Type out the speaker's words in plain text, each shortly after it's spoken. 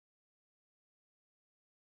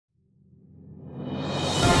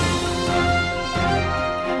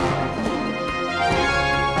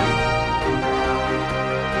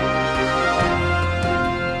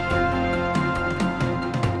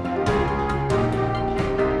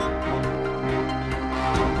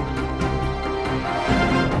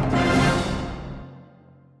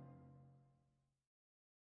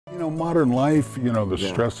modern life, you know, the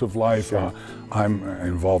stress of life. Sure. I'm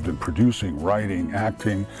involved in producing, writing,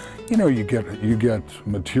 acting. You know, you get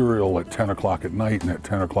material at 10 o'clock at night, and at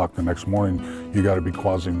 10 o'clock the next morning, you got to be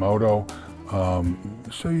Quasimodo.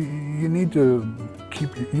 So you need to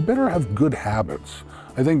you better have good habits.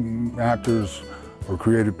 I think actors or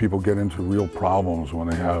creative people get into real problems when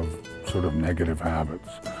they have sort of negative habits.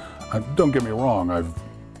 Don't get me wrong, I've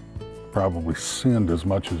probably sinned as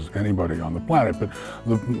much as anybody on the planet, but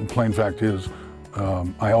the plain fact is,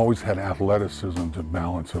 I always had athleticism to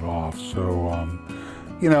balance it off. So,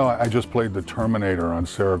 you know, I just played the Terminator on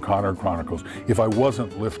Sarah Connor Chronicles. If I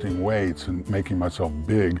wasn't lifting weights and making myself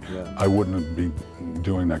big, I wouldn't be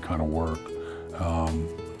doing that kind of work.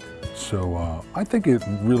 So I think it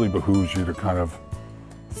really behooves you to kind of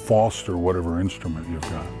foster whatever instrument you've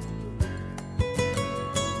got.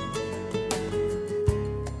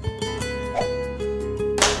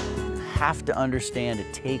 Have to understand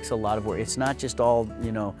it takes a lot of work. It's not just all,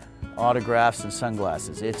 you know, autographs and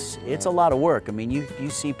sunglasses. It's a lot of work. I mean, you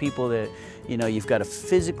see people that, you know, you've got to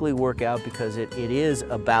physically work out because it is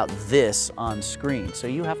about this on screen. So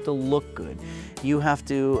you have to look good. You have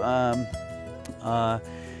to,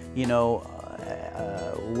 you know,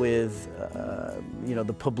 with you know,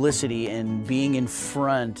 the publicity and being in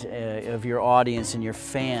front of your audience and your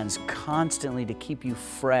fans constantly to keep you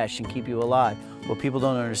fresh and keep you alive. What people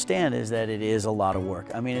don't understand is that it is a lot of work.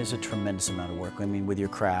 I mean, it's a tremendous amount of work. I mean, with your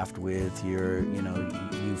craft, with your, you know,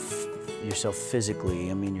 yourself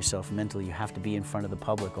physically, I mean, yourself mentally, you have to be in front of the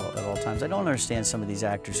public at all times. I don't understand some of these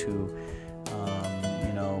actors who,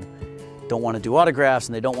 you know, don't want to do autographs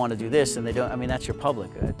and they don't want to do this and they don't. I mean, that's your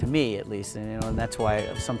public, to me at least, and, you know, and that's why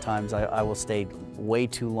sometimes I will stay way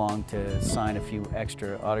too long to sign a few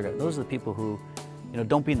extra autographs. Those are the people who, you know,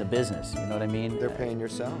 don't be in the business. You know what I mean? They're paying your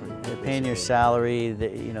salary. They're paying your salary.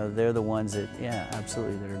 You know, they're the ones that, yeah,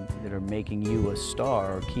 absolutely, that are making you a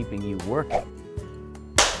star or keeping you working.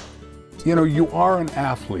 You know, you are an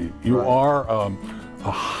athlete. You are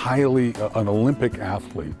an Olympic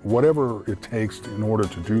athlete, whatever it takes in order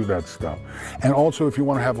to do that stuff. And also, if you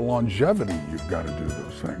want to have longevity, you've got to do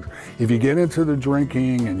those things. If you get into the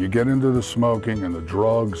drinking and you get into the smoking and the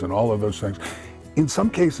drugs and all of those things, in some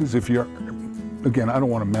cases, if you're, again, I don't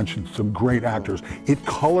want to mention some great actors, it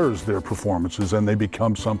colors their performances and they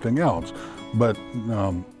become something else. But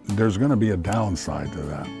there's going to be a downside to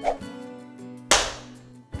that.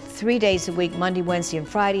 3 days a week, Monday, Wednesday, and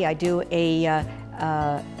Friday, I do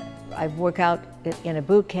I work out in a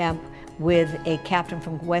boot camp with a captain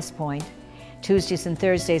from West Point. Tuesdays and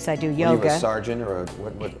Thursdays I do yoga. Are you a sergeant or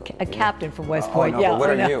a captain from West Point? No, yeah. but what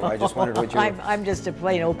are you? I just wondered what you were. I'm just a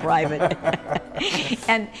plain old private.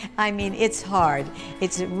 And I mean, it's hard.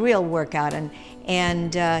 It's a real workout.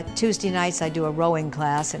 And Tuesday nights I do a rowing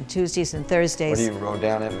class, and Tuesdays and Thursdays. What do you row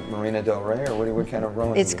down at Marina Del Rey, or what kind of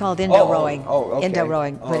rowing? It's called Indo rowing. Okay. Indo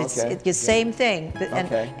rowing, but it's the same thing.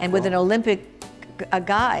 And with an Olympic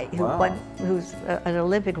guy who's an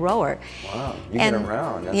Olympic rower. Wow, you get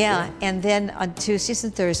around. That's good. And then on Tuesdays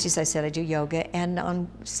and Thursdays I said I do yoga, and on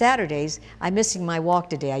Saturdays I'm missing my walk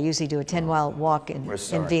today. I usually do a 10-mile walk in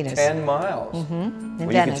Venus. 10 miles? In well,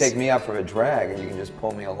 Venice. You can take me out for a drag and you can just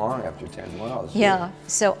pull me along after 10 miles. Yeah,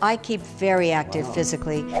 so I keep very active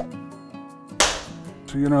physically.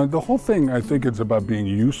 So, you know, the whole thing, I think it's about being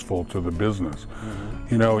useful to the business.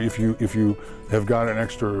 You know, if you have got an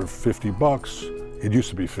extra 50 bucks, it used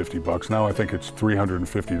to be 50 bucks, now I think it's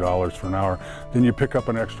 $350 for an hour, then you pick up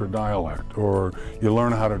an extra dialect, or you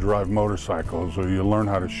learn how to drive motorcycles, or you learn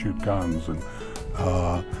how to shoot guns, and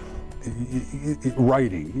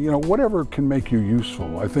writing, you know, whatever can make you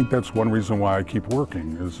useful. I think that's one reason why I keep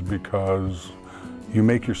working, is because you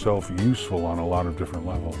make yourself useful on a lot of different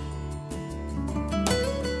levels.